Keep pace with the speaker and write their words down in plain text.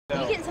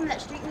Are you getting some of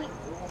that street meat?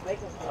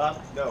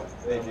 No,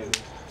 they do.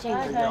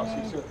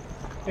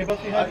 Hey,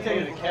 Buffy, how I'll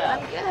take it to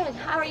cat. I'm good.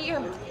 How are you?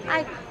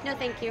 Hi. No,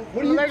 thank you.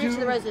 What I'm do you allergic do? to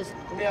the roses.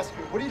 Let me ask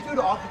you, what do you do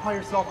to occupy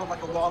yourself on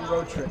like a long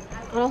road trip?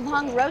 On a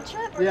long road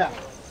trip? Yeah.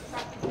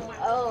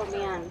 Oh,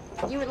 man.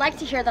 You would like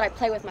to hear that I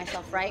play with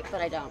myself, right?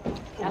 But I don't.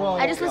 Well,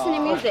 I just listen to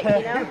music, you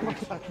know? I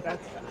just that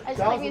play was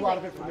a music. lot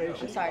of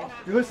information. I'm sorry.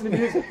 You listen to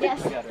music?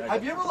 Yes.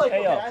 Have you ever like,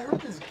 okay, I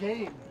heard this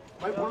game.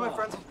 One of my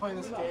friends was playing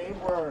this game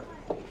where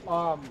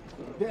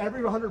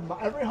every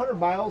 100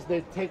 miles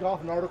they take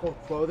off an article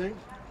of clothing.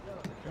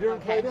 Have you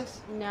ever played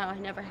this? No, I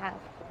never have.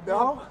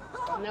 No?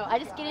 No, I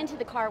just get into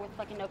the car with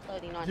fucking no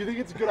clothing on. Do you think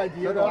it's a good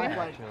idea though,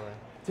 like,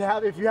 to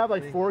have, if you have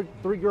like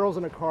three girls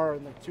in a car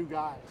and like 2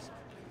 guys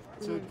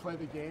to play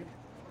the game?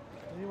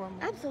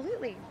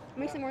 Absolutely.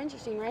 Makes it more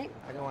interesting, right?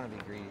 I don't want to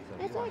be greedy.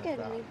 So It's all good,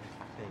 honey.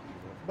 Thank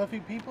you. Buffy,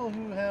 people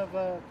who have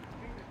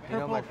You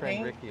know my purple friend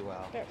paint Ricky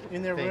well.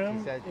 in their Thank you,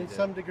 room said you in did.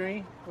 some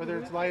degree, whether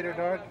it's light or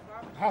dark,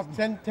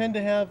 tend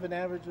to have an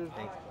average of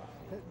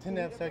tend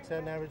to have sex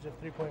at an average of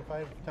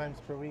 3.5 times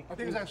per week. I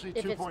think it's actually 2.2.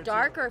 If it's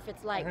dark or if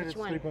it's I light, heard which it's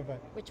one? 3.5.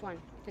 Which one?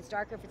 If it's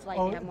dark or if it's light,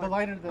 Oh, you have more. the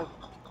lighter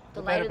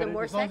The lighter, the better,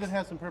 more as long as sex? it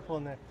has some purple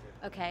in there.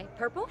 Okay.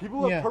 Purple?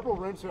 People with Yeah. purple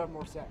rims who have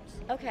more sex.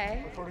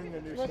 Okay. According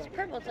to the new Well, it's study.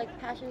 purple. It's like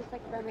passion. It's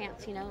like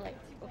romance, you know? Like,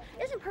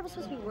 isn't purple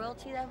supposed to be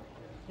royalty, though?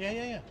 Yeah.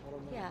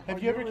 Yeah.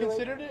 Have you ever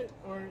considered it,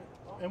 or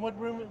and what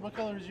room? What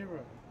color is your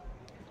room?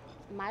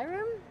 My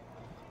room?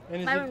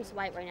 And is My it, room's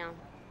white right now.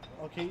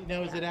 Okay,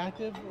 now is it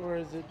active or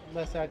is it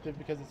less active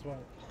because it's white?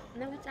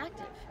 No, it's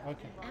active.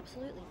 Okay.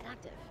 Absolutely, it's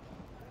active.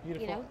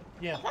 Beautiful. You know?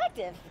 Yeah. It's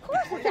active. Of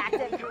course it's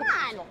active. Come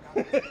on.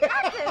 It's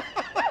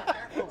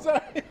active.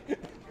 Sorry.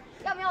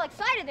 Got me all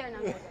excited there.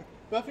 No,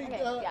 Buffy,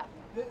 Okay,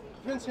 yeah.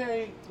 Prince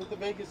Harry with the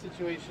Vegas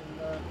situation.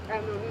 I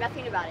know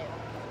nothing about it.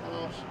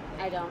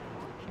 I don't.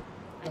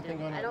 Nothing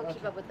going on. I don't keep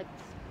Okay. up with the.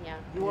 Yeah.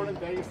 You weren't in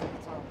Vegas at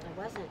the time.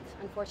 I wasn't,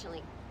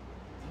 unfortunately.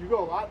 You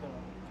go a lot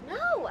though.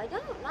 No, I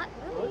don't. Not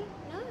really.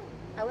 No.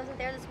 I wasn't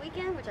there this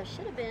weekend, which I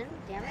should have been.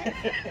 Damn it.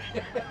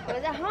 I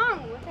was at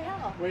home. What the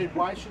hell? Wait,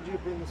 why should you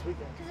have been this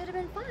weekend? Because it would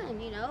have been fun,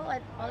 you know?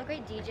 Like, all the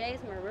great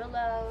DJs,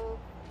 Murillo.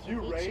 Do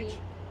you Avicii. rage?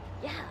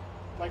 Yeah.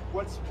 Like,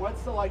 what's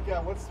the like?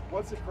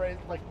 What's the crazy?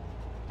 Like,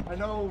 I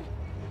know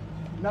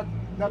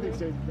nothing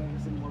stays in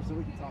Vegas anymore, so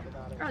we can talk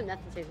about it. Oh,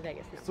 nothing stays in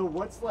Vegas. No. So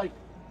what's like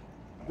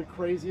the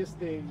craziest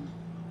thing?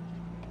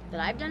 That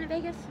I've done in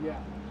Vegas?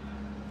 Yeah.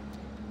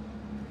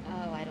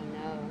 Oh, I don't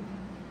know.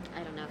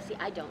 I don't know. See,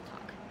 I don't talk.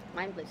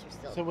 My lips are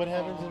still. So what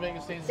happens in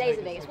Vegas stays in Stays Vegas?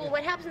 in Vegas. Okay. Well,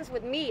 what happens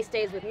with me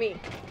stays with me.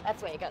 That's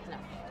the way it goes now.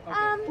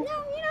 Okay.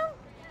 No, you know,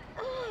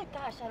 oh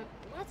gosh,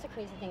 lots of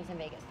crazy things in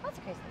Vegas. Lots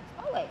of crazy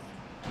things. Always.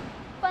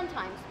 Fun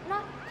times.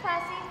 Not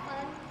classy,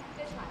 fun,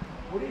 good times.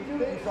 What do you do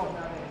with yourself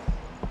nowadays?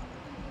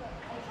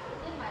 I try to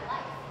live my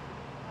life.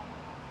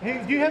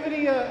 Hey, do you have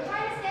any? I'm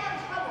trying to stay out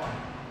of trouble.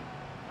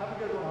 Have a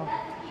good one.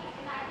 That's the key.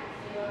 Good night.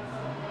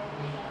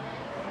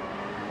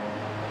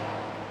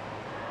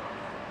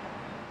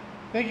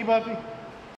 Thank you, Buffy.